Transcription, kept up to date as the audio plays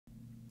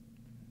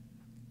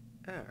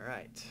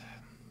Alright.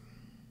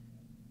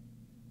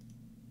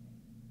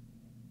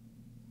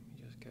 Let me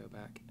just go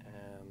back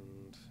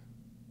and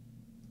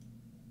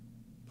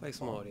play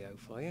some audio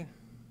for you.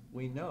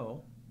 We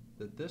know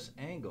that this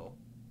angle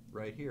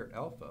right here,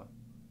 alpha,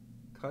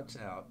 cuts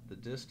out the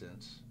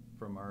distance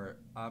from our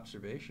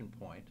observation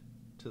point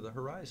to the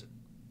horizon.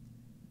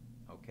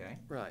 Okay?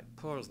 Right,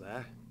 pause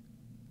there,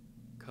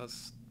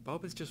 because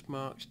Bob has just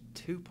marked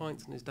 2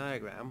 points in his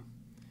diagram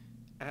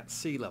at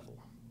sea level.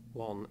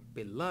 One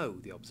below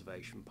the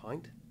observation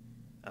point,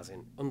 as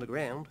in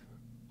underground,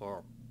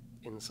 or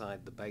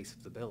inside the base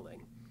of the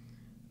building,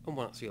 and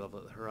one at sea level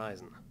at the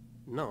horizon,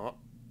 not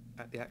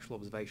at the actual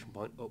observation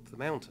point up the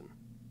mountain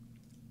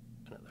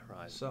and at the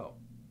horizon. So,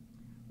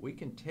 we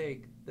can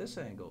take this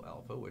angle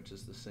alpha, which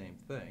is the same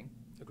thing.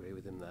 Agree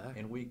with him there.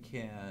 And we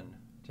can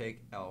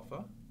take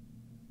alpha,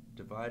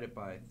 divide it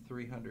by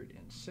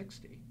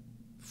 360.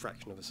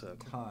 Fraction of a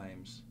circle.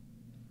 Times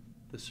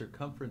the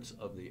circumference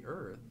of the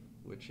Earth,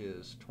 which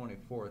is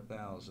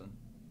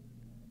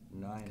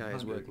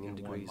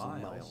 24,901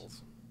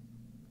 miles.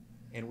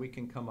 And we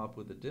can come up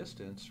with a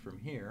distance from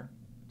here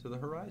to the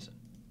horizon.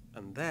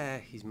 And there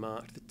he's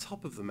marked the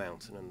top of the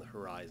mountain and the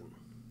horizon,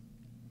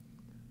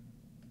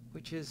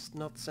 which is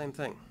not the same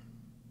thing.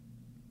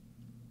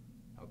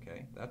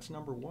 Okay, that's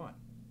number one.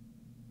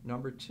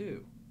 Number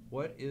two,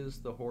 what is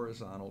the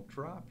horizontal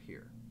drop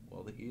here?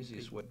 Well, the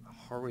easiest way...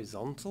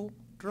 Horizontal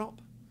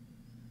drop?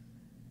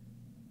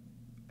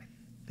 I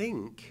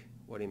think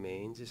what he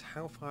means is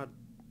how far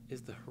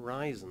is the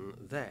horizon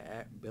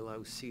there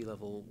below sea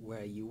level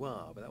where you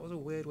are, but that was a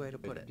weird way to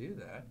put it. To do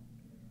that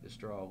is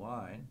draw a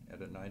line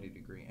at a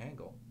 90-degree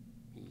angle.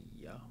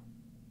 Yeah.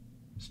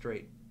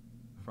 Straight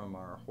from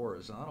our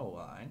horizontal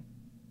line.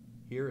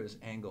 Here is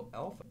angle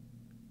alpha.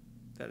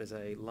 That is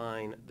a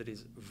line that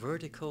is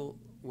vertical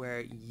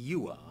where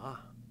you are,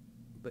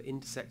 but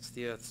intersects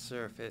the Earth's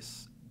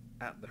surface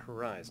at the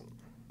horizon.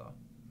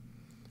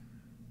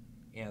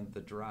 And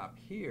the drop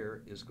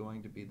here is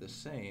going to be the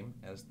same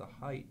as the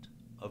height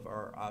of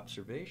our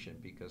observation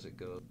because it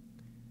goes...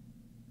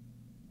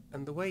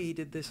 And the way he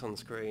did this on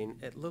screen,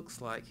 it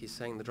looks like he's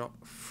saying the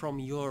drop from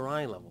your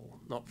eye level,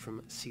 not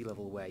from sea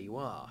level where you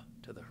are,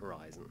 to the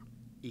horizon,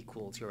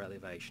 equals your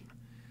elevation.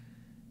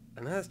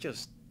 And that's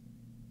just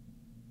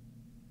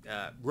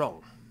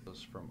wrong.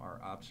 Goes from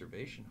our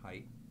observation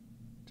height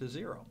to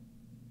 0.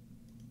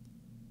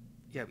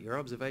 Yeah, but your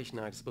observation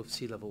height is above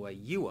sea level where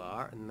you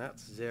are, and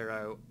that's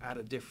 0 at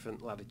a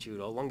different latitude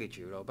or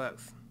longitude, or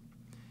both.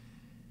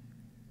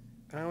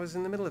 And I was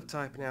in the middle of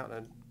typing out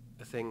a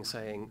thing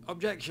saying,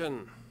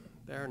 "Objection!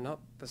 They're not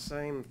the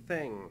same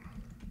thing."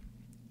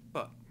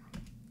 But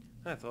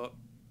I thought,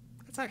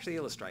 let's actually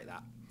illustrate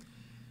that.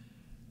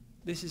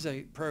 This is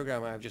a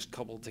program I've just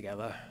cobbled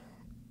together.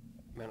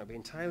 May not be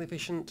entirely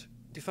efficient.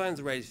 Defines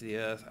the radius of the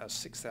Earth as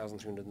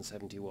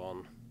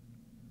 6,371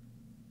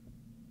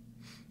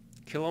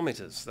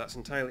 kilometers. That's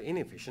entirely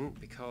inefficient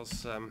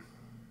because,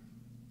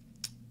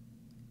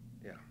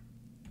 yeah.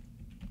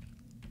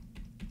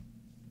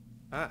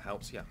 That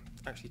helps, yeah.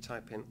 Actually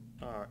type in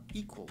R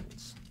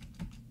equals.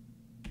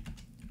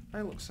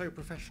 I look so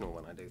professional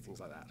when I do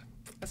things like that.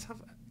 Let's have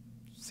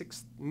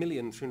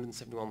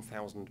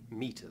 6,371,000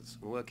 meters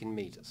and work in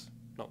meters,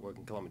 not work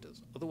in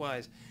kilometers.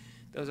 Otherwise,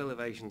 those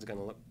elevations are going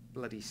to look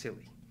bloody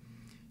silly.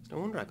 It's no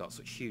wonder I got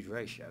such huge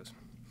ratios.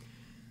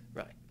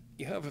 Right,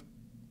 you have a...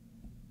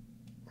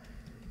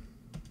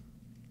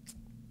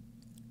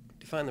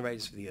 Define the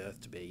radius of the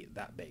Earth to be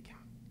that big.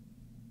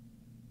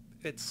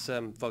 It's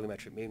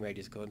volumetric mean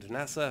radius according to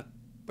NASA.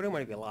 Put in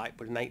whatever you like,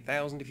 put in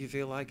 8,000 if you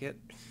feel like it.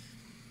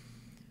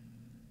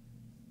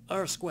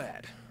 R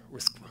squared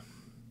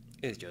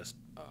is just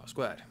R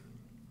squared.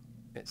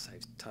 It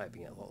saves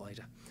typing it a lot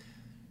later.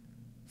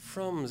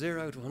 From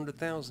 0 to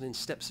 100,000 in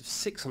steps of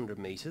 600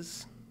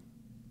 meters.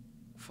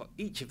 For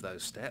each of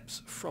those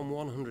steps, from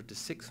 100 to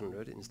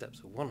 600 in steps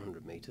of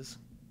 100 meters.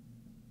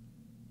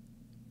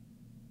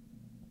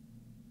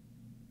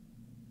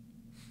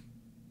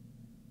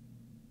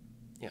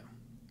 Yeah,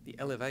 the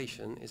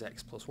elevation is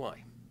x plus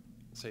y.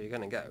 So you're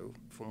going to go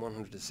from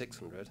 100 to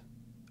 600,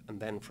 and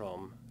then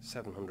from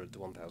 700 to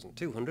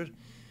 1,200,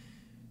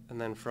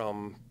 and then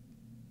from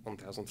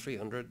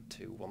 1,300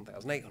 to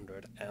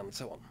 1,800, and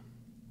so on.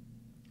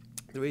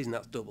 The reason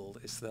that's doubled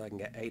is so that I can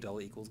get $A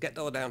equals get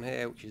dollar down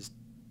here, which is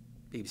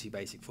BBC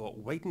Basic for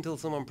wait until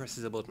someone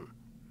presses a button.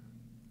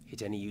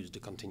 Hit any user to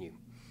continue.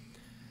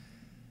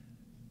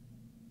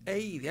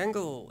 A, the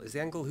angle, is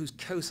the angle whose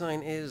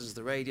cosine is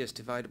the radius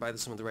divided by the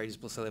sum of the radius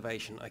plus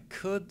elevation. I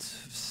could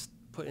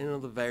put in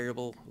another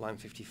variable, line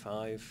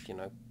 55, you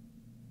know,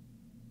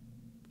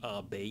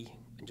 RB,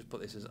 and just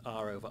put this as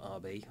R over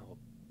RB, or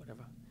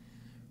whatever.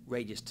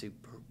 Radius to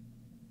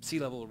sea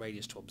level,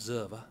 radius to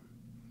observer.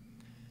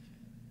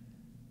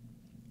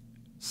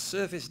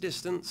 Surface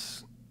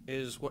distance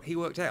is what he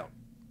worked out.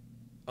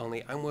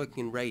 Only I'm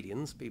working in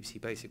radians, BBC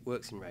Basic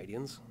works in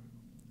radians,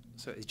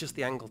 so it's just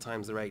the angle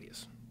times the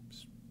radius.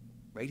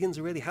 Radians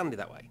are really handy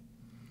that way.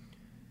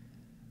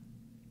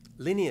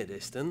 Linear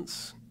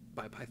distance,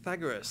 by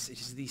Pythagoras. It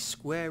is the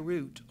square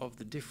root of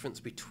the difference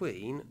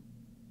between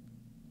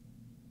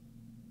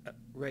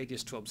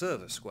radius to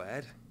observer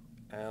squared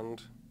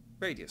and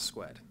radius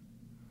squared.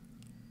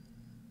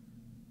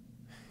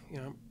 You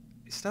know,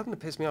 it's starting to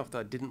piss me off that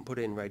I didn't put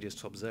in radius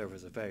to observer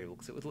as a variable,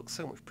 because it would look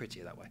so much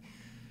prettier that way.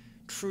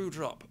 True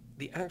drop.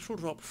 The actual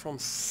drop from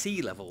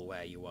sea level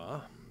where you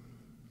are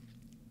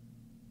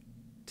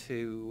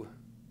to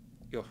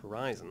your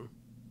horizon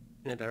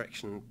in a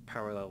direction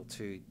parallel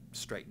to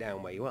straight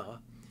down where you are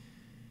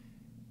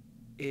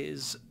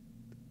is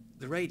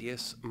the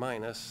radius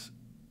minus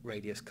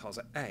radius cos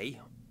A,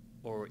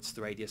 or it's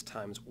the radius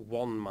times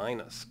 1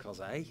 minus cos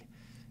A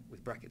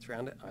with brackets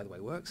around it, either way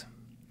works.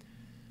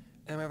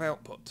 And we have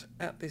output.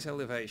 At this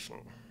elevation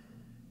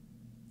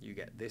you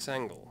get this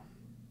angle.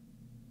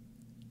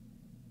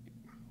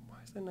 Why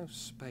is there no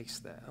space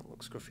there? That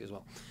looks scruffy as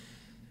well.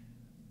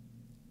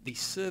 The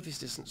surface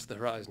distance to the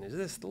horizon is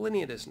this, the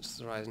linear distance to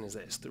the horizon is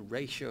this, the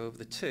ratio of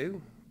the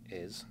two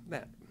is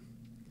that.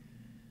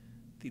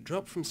 The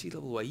drop from sea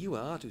level where you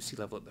are to sea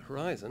level at the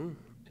horizon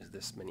is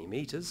this many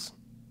meters,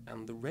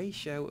 and the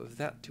ratio of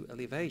that to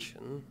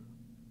elevation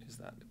is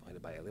that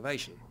divided by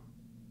elevation.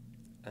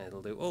 And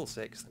it'll do all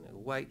 6, then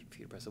it'll wait for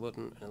you to press a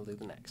button, and it'll do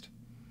the next.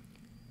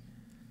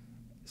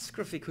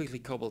 Scruffy, quickly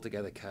cobbled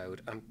together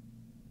code. I'm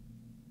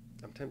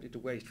tempted to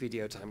waste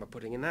video time by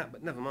putting in that,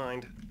 but never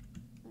mind.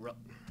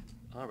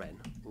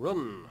 RN.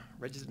 Run.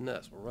 Registered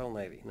nurse. Royal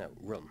Navy. No,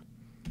 run.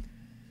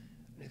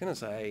 It's going to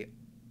say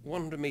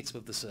 100 meters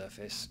above the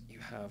surface you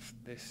have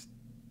this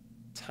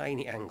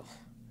tiny angle.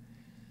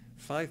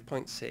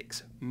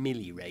 5.6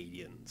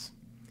 milliradians.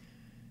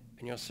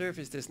 And your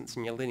surface distance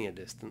and your linear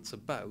distance are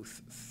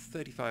both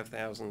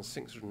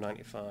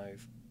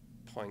 35,695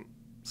 point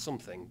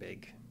something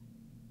big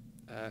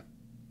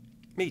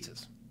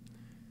meters.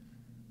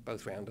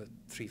 Both round to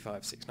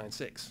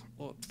 35696,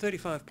 or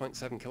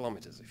 35.7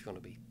 kilometers if you want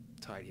to be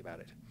tidy about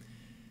it.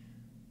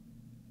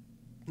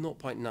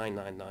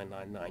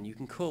 0.99999, you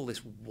can call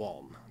this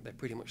 1, they're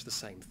pretty much the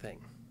same thing.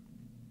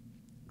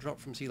 Drop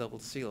from sea level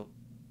to sea level,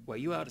 where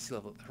you are to sea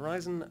level at the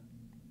horizon,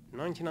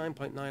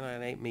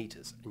 99.998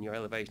 meters, and your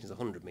elevation is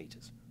 100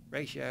 meters.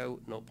 Ratio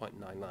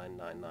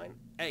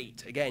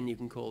 0.99998, again you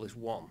can call this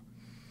 1.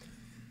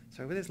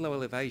 So with this low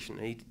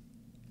elevation,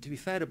 to be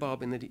fair to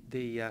Bob, in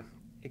the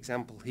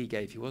example he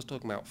gave, he was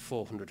talking about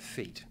 400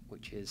 feet,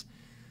 which is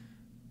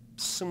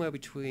somewhere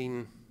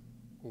between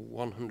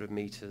 100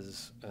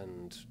 meters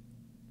and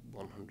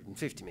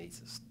 150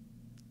 meters.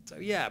 So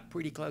yeah,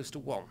 pretty close to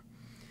 1.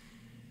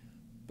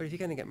 But if you're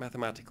going to get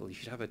mathematical, you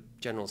should have a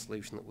general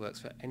solution that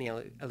works for any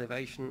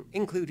elevation,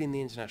 including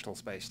the International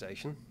Space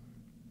Station.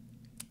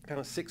 Kind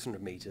of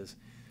 600 meters.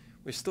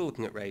 We're still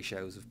looking at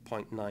ratios of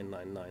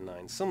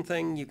 0.9999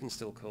 something, you can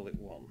still call it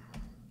 1.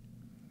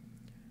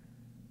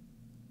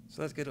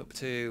 So let's get up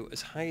to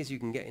as high as you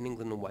can get in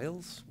England and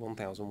Wales,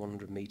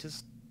 1,100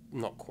 meters,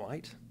 not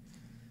quite.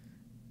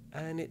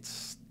 And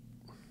it's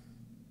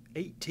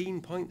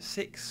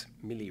 18.6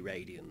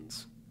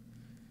 milliradians.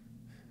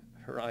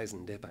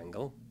 Horizon dip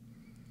angle.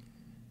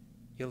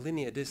 Your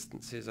linear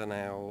distances are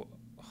now,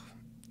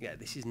 yeah,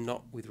 this is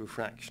not with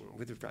refraction.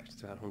 With refraction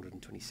it's about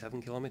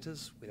 127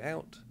 kilometers,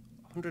 without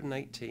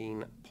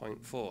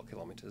 118.4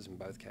 kilometers in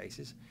both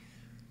cases.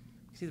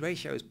 You see the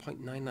ratio is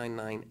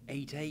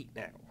 0.99988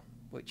 now,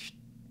 which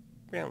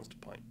rounds to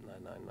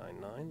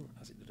 0.9999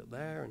 as it did up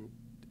there, and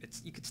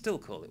you could still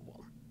call it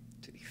 1,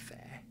 to be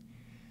fair.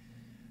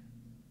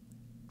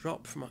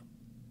 Drop from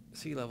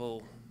sea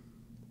level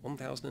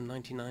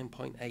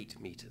 1,099.8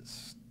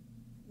 meters,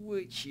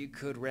 which you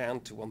could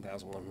round to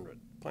 1,100,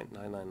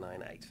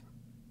 0.9998.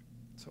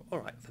 So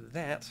alright, for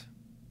that,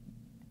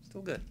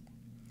 still good.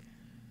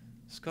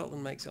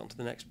 Scotland makes it onto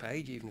the next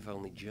page, even if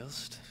only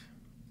just.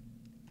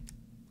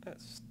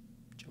 Let's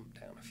jump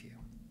down a few.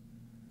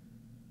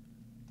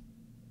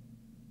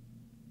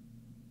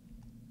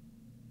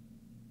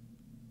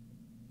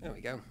 There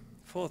we go.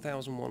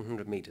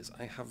 4,100 meters.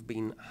 I have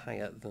been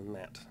higher than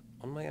that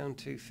on my own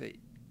 2 feet.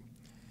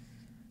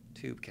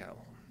 Tube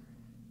cowl.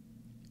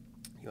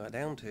 You are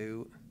down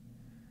to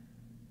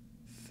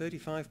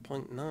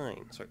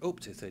 35.9, sorry, up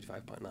to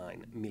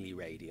 35.9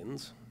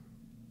 milliradians.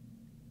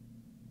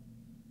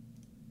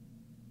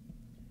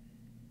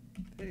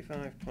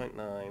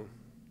 35.9,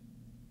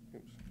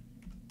 oops,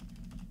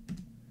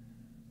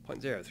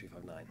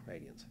 0.0359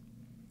 radians.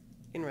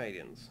 In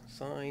radians,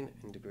 sine,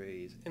 in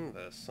degrees,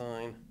 inverse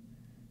sine,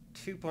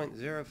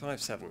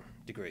 2.057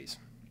 degrees.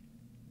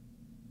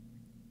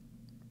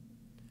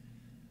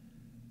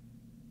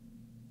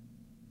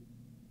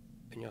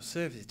 And your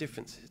surface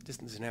distance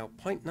is now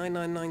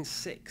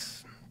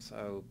 0.9996,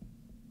 so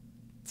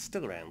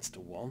still rounds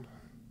to 1.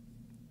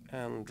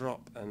 And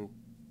drop, and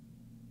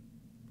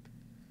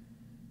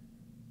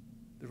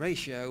the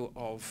ratio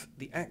of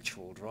the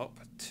actual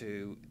drop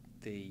to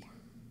the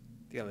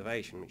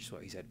elevation, which is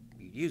what he said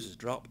you'd use as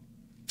drop,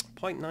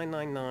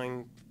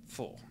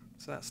 0.9994.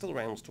 So that still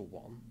rounds to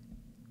 1.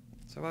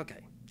 So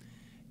okay,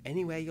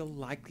 anywhere you're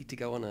likely to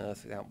go on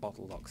Earth without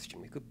bottled oxygen.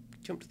 We could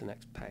jump to the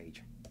next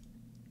page.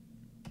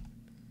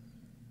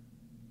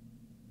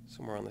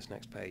 Somewhere on this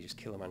next page is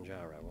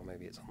Kilimanjaro, or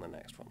maybe it's on the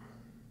next one.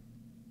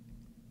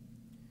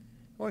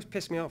 Always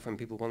pissed me off when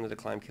people wanted to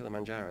climb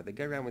Kilimanjaro. They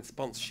go around with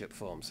sponsorship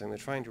forms saying they're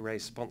trying to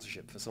raise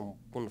sponsorship for some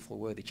wonderful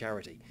worthy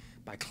charity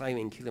by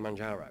climbing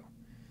Kilimanjaro.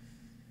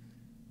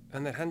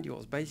 And they'd hand you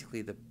what's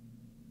basically the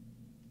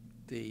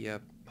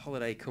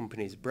holiday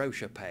company's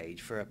brochure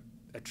page for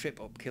a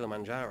trip up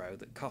Kilimanjaro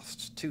that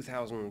costs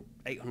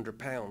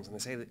 £2,800, and they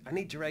say that I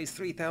need to raise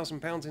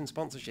 £3,000 in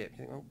sponsorship. You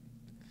think, well,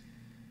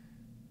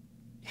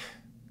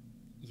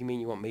 you mean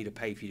you want me to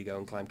pay for you to go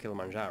and climb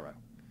Kilimanjaro?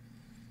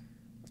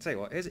 I'll tell you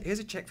what, here's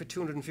a cheque for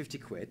 250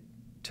 quid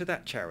to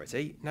that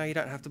charity. Now you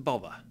don't have to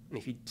bother. And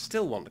if you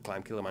still want to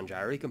climb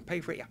Kilimanjaro, you can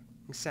pay for it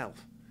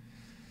yourself.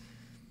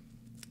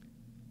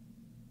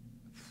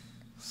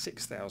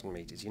 6,000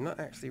 metres. You're not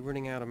actually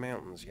running out of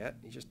mountains yet.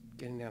 You're just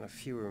getting down to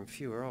fewer and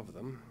fewer of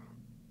them.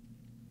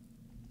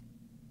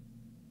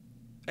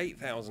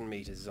 8,000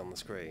 metres is on the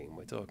screen.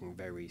 We're talking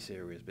very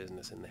serious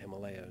business in the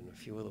Himalaya and a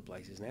few other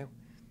places now.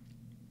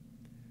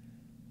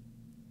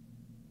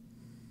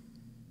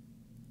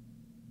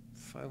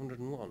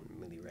 .501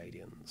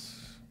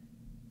 milliradians.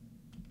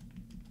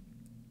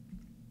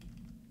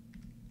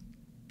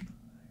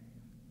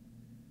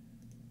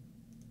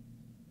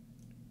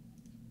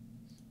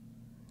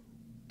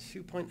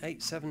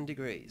 .87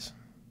 degrees.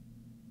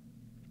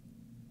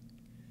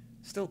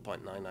 Still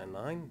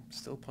 0.999,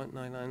 still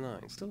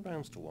 0.999, still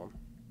rounds to 1.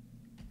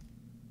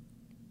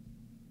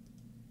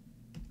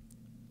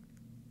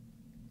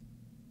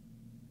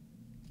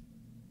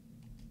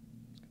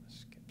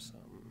 Just gonna skip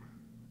some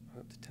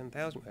up to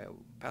 10,000,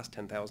 past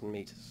 10,000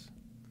 meters.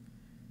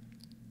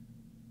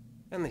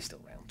 And they still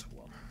round to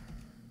 1.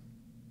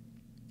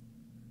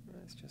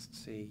 Let's just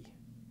see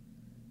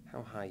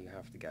how high you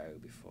have to go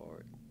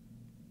before it.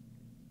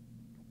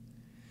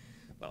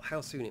 Well,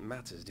 how soon it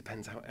matters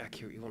depends how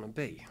accurate you want to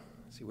be.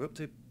 See, we're up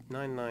to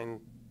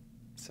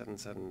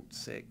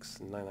 99776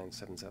 and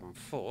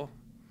 99774.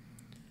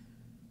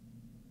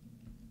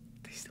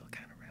 They still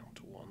kind of round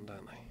to 1,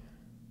 don't they?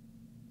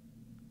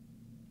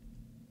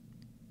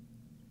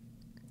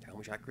 How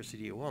much accuracy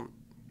do you want?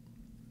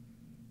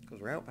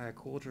 Because we're out by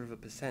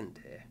 1/4%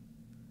 here.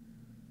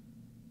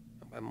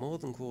 By more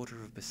than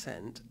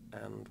 1/4%,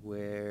 and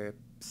we're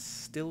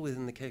still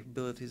within the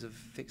capabilities of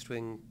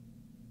fixed-wing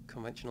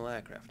conventional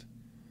aircraft.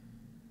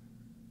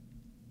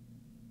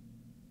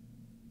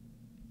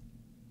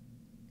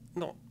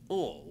 Not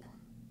all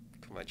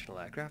conventional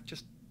aircraft,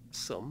 just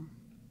some.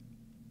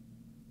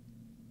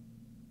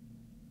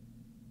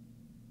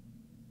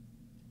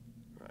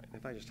 Right, and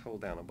if I just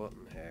hold down a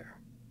button here,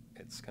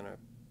 it's going to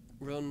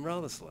run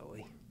rather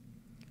slowly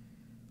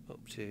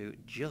up to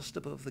just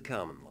above the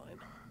Kármán line.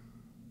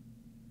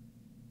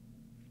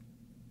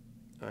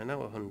 I know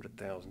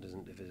 100,000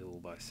 isn't divisible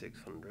by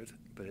 600,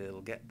 but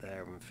it'll get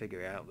there and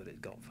figure out that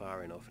it got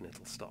far enough and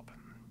it'll stop.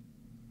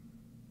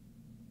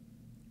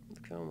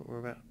 We're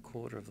about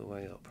 1/4 of the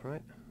way up,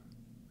 right?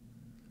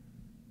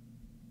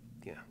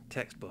 Yeah,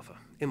 text buffer,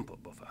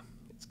 input buffer.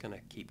 It's going to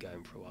keep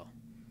going for a while.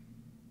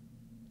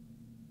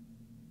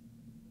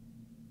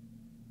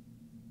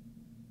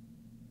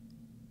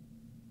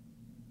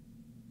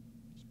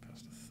 Just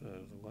past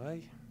 1/3 of the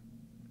way.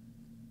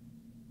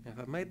 Now, if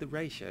I've made the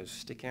ratios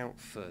stick out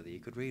further, you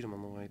could read them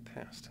on the way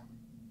past.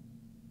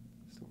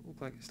 Still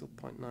look like it's still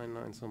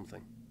 0.99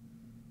 something.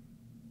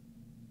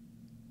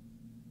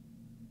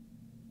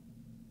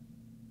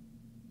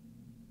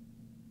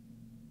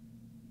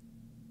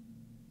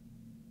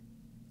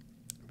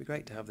 It'd be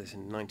great to have this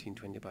in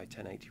 1920 by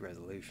 1080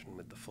 resolution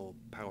with the full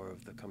power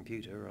of the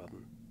computer rather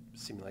than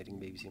simulating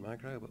BBC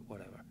Micro, but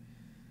whatever.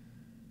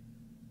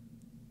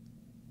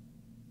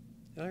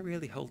 Did I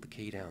really hold the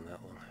key down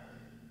that long?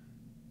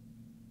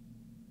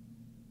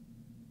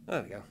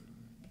 There we go.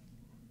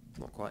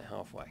 Not quite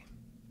halfway.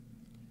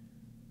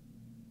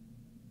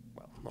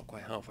 Well, not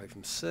quite halfway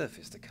from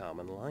surface to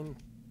Kármán line.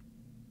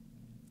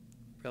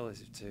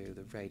 Relative to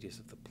the radius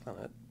of the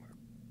planet, we're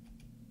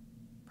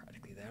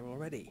practically there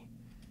already,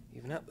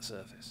 even at the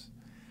surface.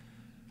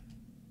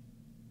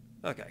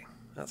 Okay,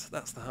 that's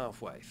the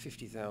halfway,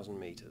 50,000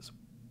 meters.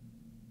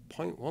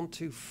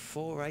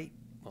 0.1248,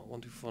 well,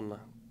 124,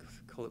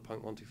 call it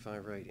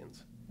 0.125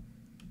 radians.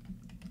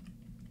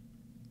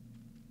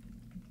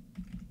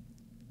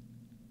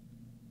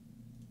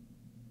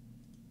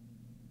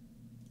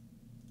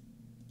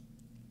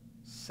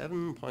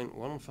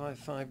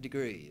 .155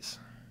 degrees.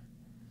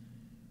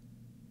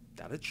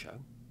 That'd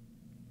show.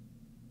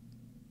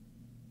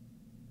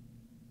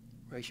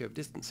 Ratio of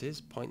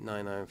distances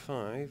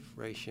 0.995.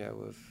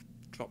 Ratio of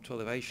drop to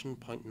elevation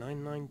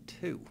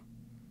 0.992.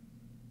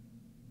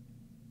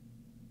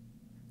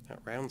 That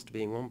rounds to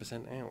being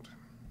 1% out.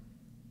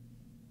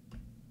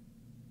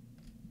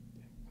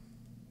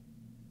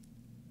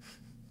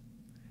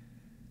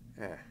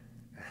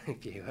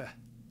 If you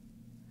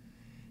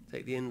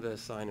take the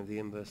inverse sine of the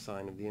inverse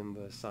sine of the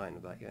inverse sine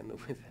of that, you end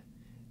up with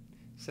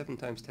 7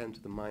 times 10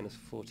 to the minus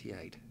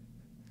 48.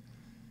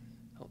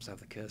 Helps have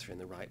the cursor in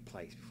the right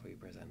place before you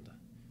press enter.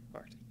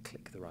 Or actually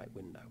click the right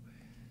window.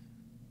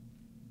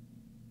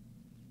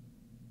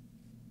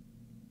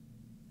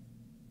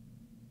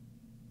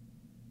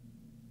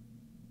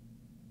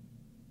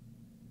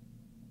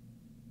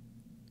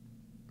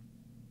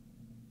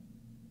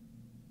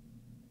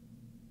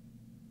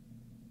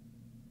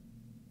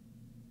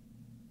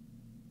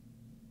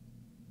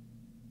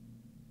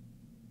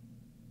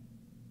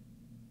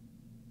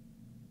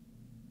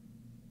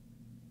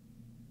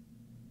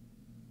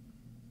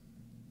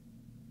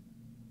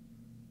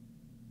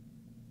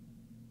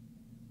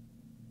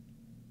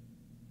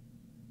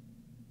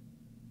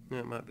 No,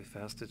 it might be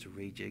faster to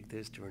rejig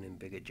this to run in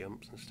bigger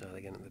jumps and start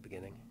again at the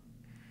beginning.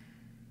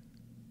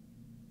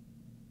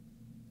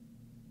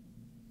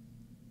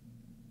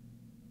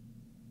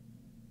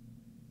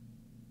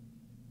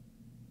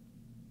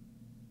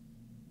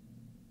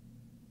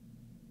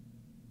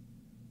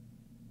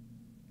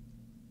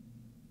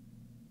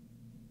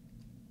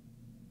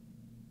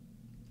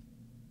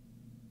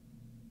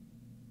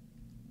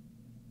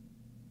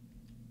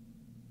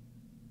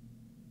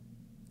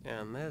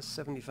 And there's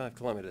 75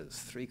 kilometers,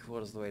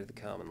 3/4 of the way to the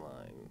Kármán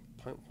line.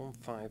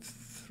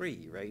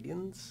 0.153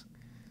 radians.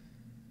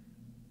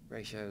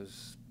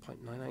 Ratios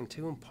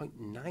 0.992 and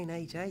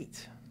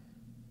 0.988.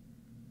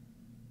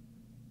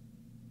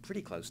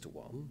 Pretty close to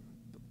 1,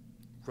 but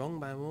wrong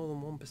by more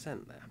than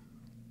 1% there.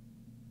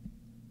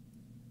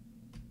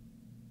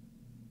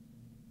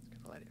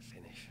 Just gonna let it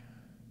finish.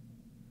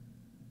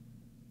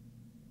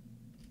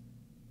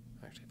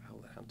 Actually, if I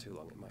hold it down too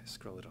long, it might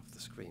scroll it off the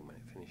screen when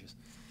it finishes.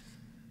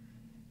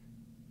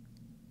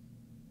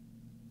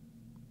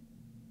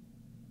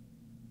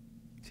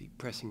 See,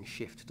 pressing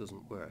shift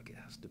doesn't work, it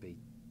has to be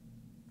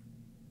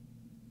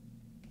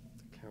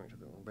the character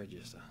that will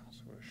register.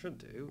 So what I should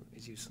do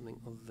is use something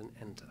other than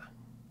enter.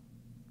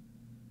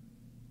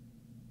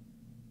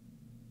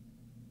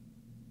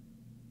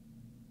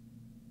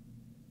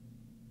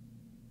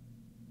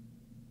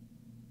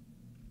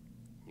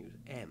 Use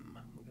M.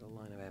 We'll get a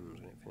line of M's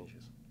when it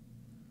finishes.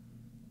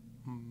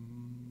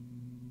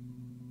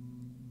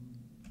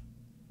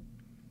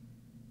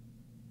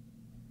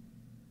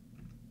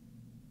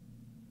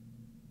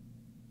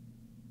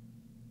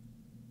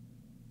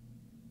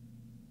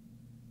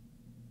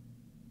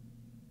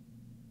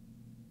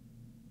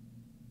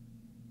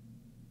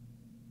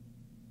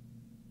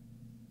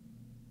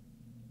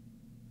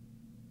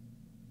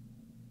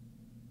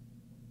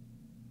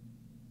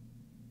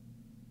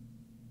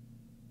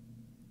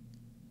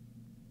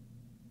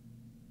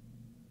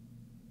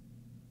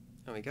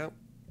 'There we go.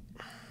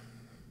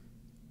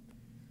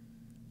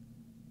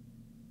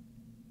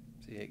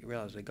 So you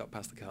realise I got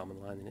past the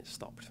Kármán line and it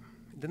stopped.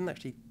 It didn't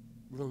actually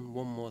run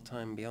one more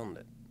time beyond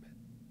it.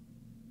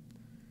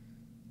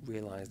 It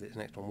realised that its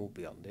next one would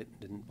be beyond it and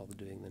didn't bother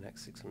doing the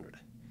next 600.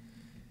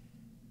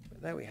 But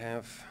there we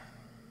have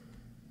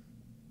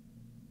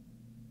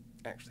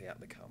actually at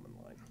the Kármán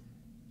line. Let's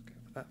go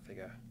for that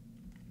figure.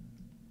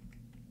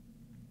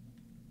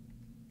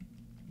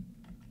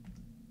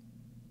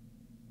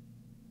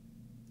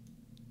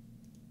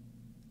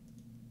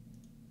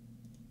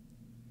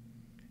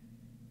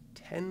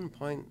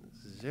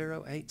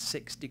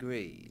 .086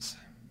 degrees.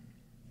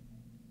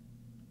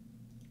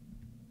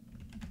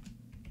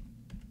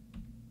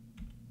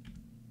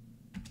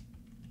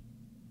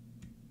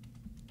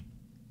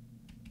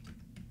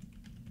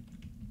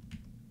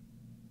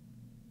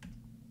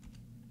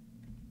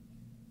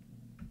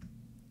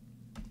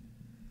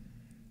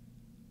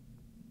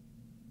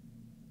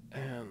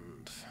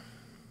 And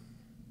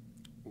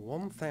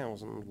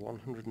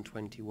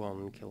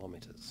 1,121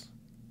 kilometers.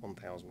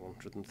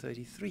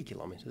 1,133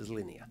 kilometers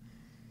linear,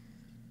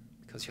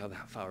 because you're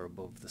that far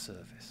above the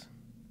surface.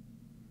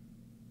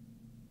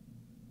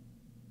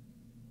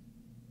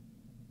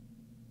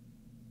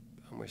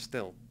 And we're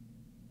still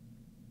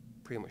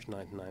pretty much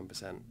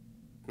 99%,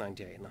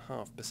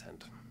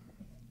 98.5%.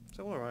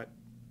 So all right.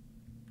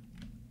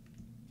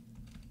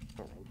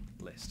 Hold on,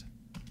 list.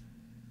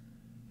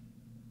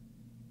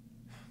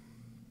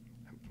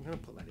 I'm going to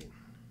put that in.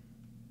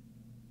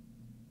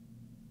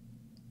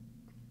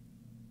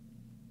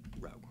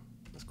 Row.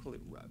 Let's call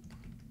it row.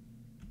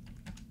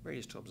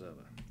 Radius to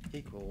observer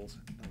equals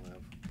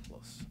LF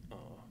plus R.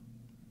 R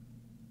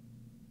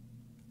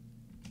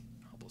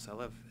plus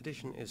LF.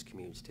 Addition is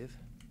commutative.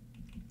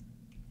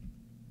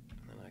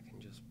 And then I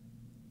can just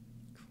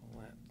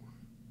call that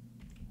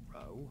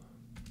row.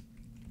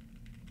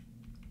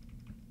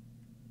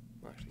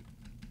 Well, actually,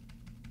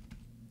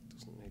 it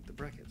doesn't need the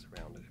brackets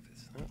around it if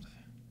it's that.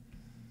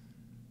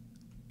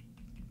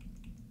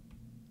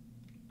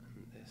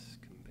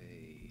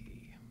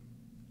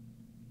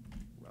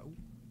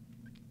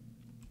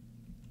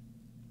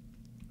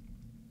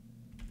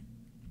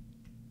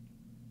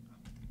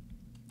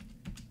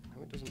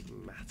 It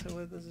doesn't matter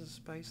whether there's a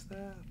space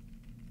there.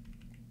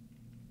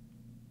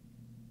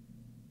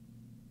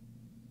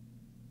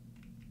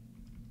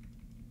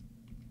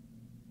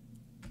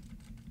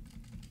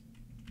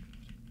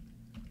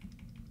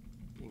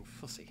 Being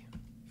fussy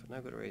for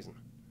no good reason.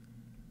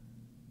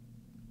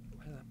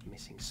 Where's that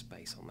missing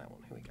space on that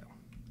one? Here we go.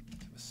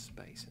 Let's have a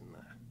space in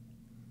there.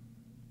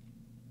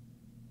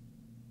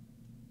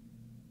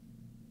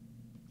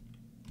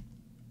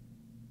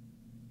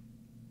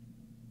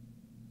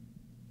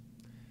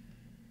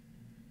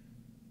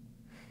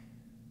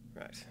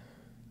 Right,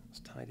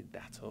 let's tidy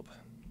that up.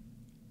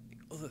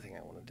 The other thing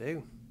I want to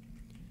do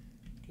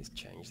is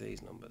change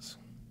these numbers.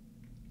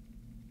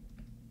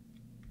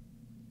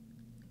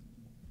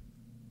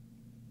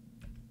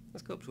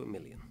 Let's go up to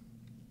 1,000,000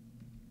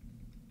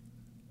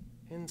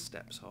 in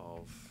steps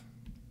of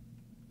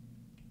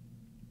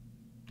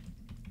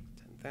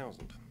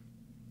 10,000.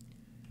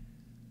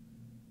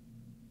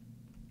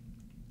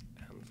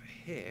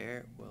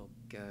 here will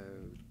go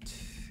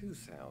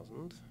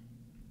 2,000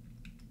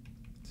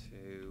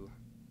 to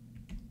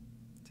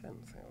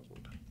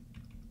 10,000.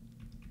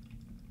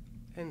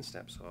 N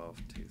steps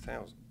of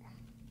 2,000.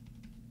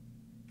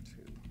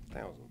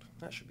 2,000.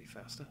 That should be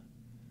faster.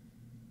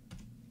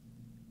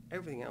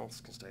 Everything else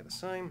can stay the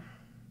same.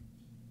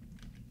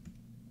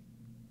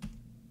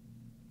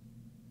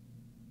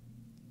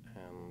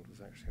 And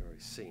we've actually already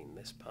seen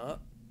this part,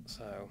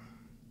 so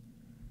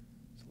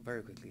this will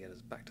very quickly get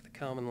us back to the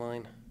Kármán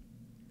line.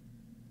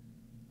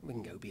 We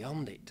can go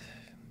beyond it.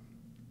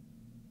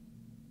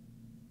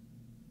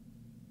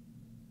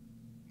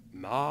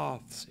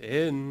 Maths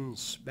in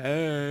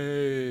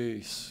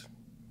space!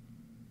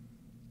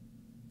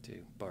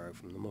 To borrow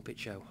from the Muppet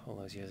Show all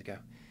those years ago.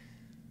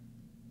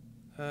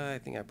 I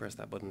think I pressed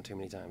that button too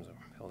many times or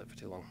held it for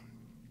too long.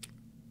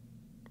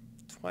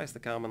 Twice the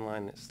Kármán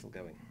line, it's still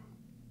going.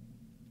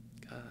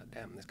 God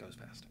damn, this goes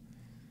fast.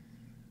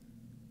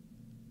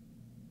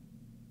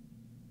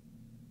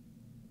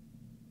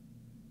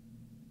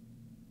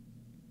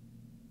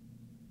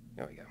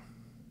 There we go.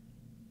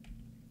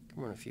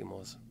 Come on a few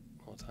more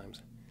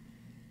times.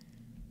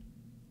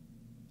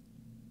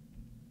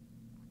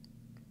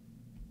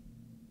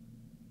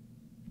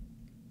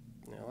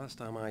 Now, last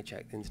time I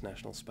checked, the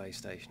International Space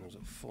Station was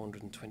at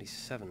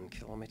 427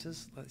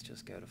 kilometers. Let's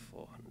just go to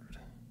 400.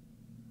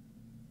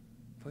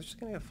 If I was just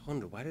going to go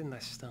 400, why didn't I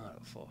start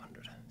at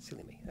 400?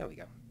 Silly me. There we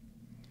go.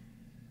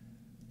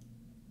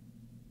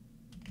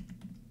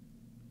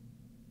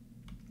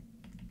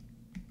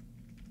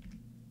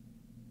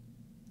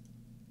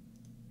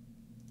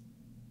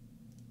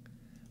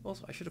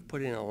 Also, I should have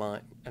put in a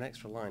line, an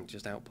extra line to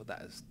just output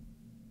that as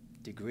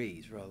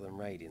degrees rather than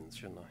radians,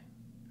 shouldn't I?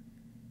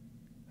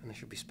 And there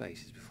should be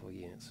spaces before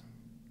units.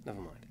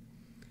 Never mind.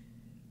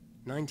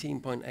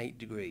 19.8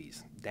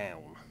 degrees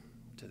down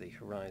to the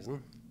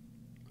horizon,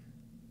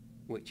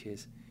 which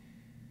is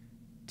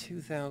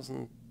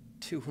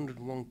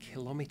 2,201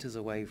 kilometers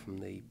away from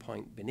the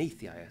point beneath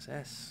the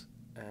ISS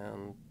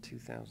and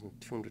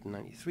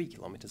 2,293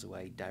 kilometers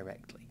away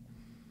directly.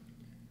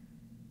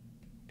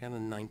 Down to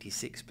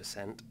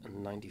 96%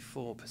 and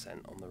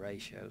 94% on the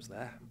ratios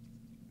there,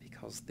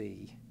 because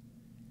the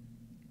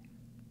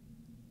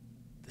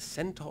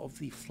center of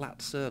the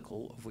flat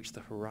circle, of which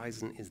the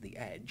horizon is the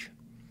edge,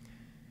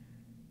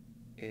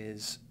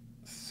 is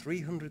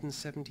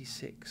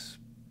 376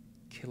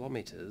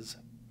 kilometers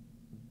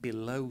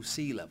below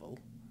sea level,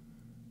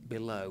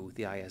 below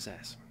the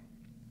ISS.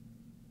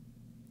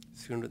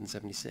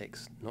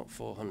 376, not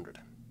 400.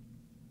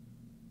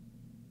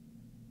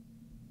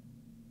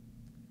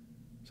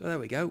 So there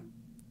we go.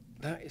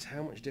 That is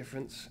how much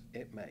difference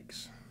it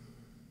makes.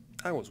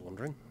 I was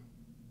wondering.